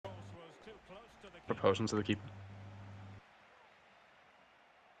proposing to the keeper.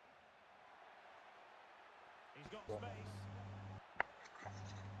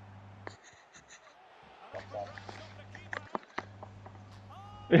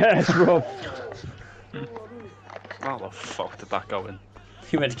 Yes, Rob. How the fuck did that go in?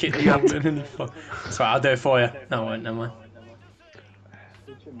 You went to kick the goblin in the fuck. Sorry, I'll do it for you. No, I won't, never mind.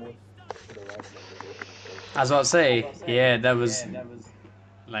 I was about to say, yeah, that was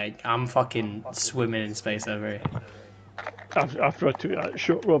like, I'm fucking swimming in space over here. After I took that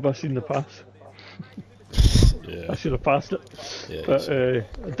shot, Rob, I seen the pass. Yeah. I should have passed it, Yeah. but I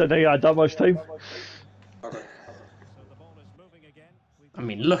didn't think I had that much time. I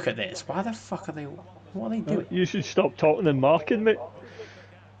mean, look at this. Why the fuck are they? What are they doing? You should stop talking and marking, mate.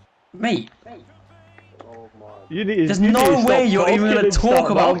 Mate, You need, there's you need to no stop way you're even talking gonna and talk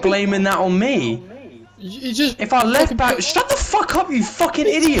start about marking. blaming that on me. You just. If our left back, shut the fuck up, you fucking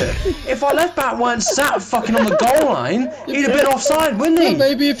idiot! If our left back weren't sat fucking on the goal line, he'd have been offside, wouldn't he? Well,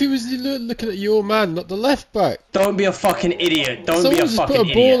 maybe if he was looking at your man, not the left back. Don't be a fucking idiot. Don't Someone be a just fucking put a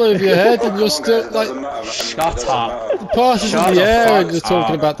idiot. ball over your head and you're still like. Shut up. The pass is Shut in the the air fuck and you're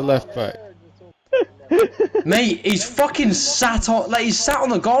talking up. about the left back. Mate, he's fucking sat on, like, he's sat on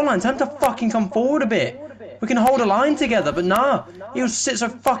the goal line. Time to fucking come forward a bit. We can hold a line together, but nah. He'll sit so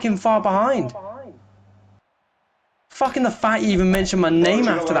fucking far behind. Fucking the fact you even mentioned my name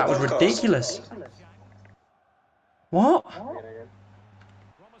after that was ridiculous. What?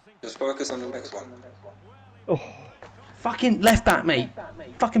 Just focus on the next one. Oh, Fucking left back, mate.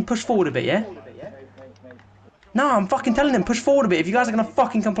 Fucking push forward a bit, yeah? No, I'm fucking telling him, push forward a bit. If you guys are gonna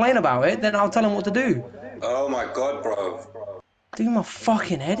fucking complain about it, then I'll tell him what to do. Oh my god, bro. Do my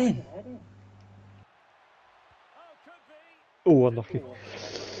fucking head in. oh, unlucky.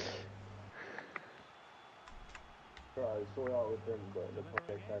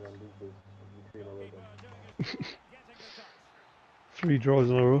 Three draws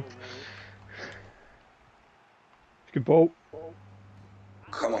in a row. Good ball.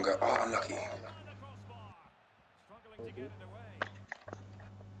 Come on, go. Oh, unlucky.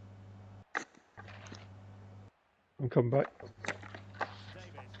 I'm coming back.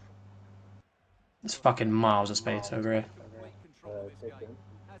 There's fucking miles of space over here.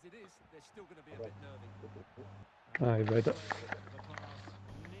 I read it.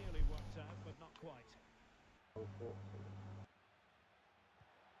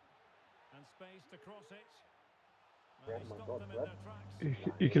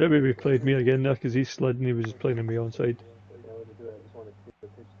 You could have maybe played me again there because he slid and he was just playing me onside.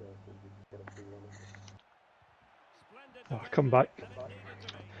 Oh, come back.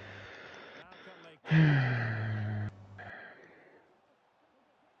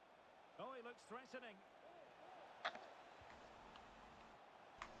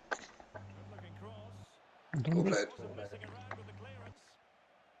 Well played.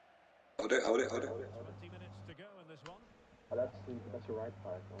 Hold it, hold it, hold it.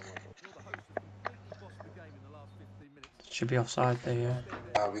 Should be offside there, yeah.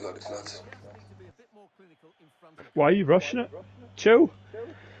 Ah, we got this, lads. Why are you rushing it? Chill.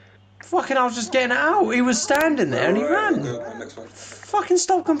 Fucking, I was just getting it out. He was standing there and he ran. Next one. Fucking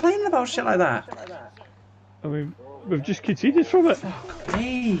stop complaining about shit like that. I mean, we've just conceded from it. Fuck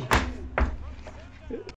me.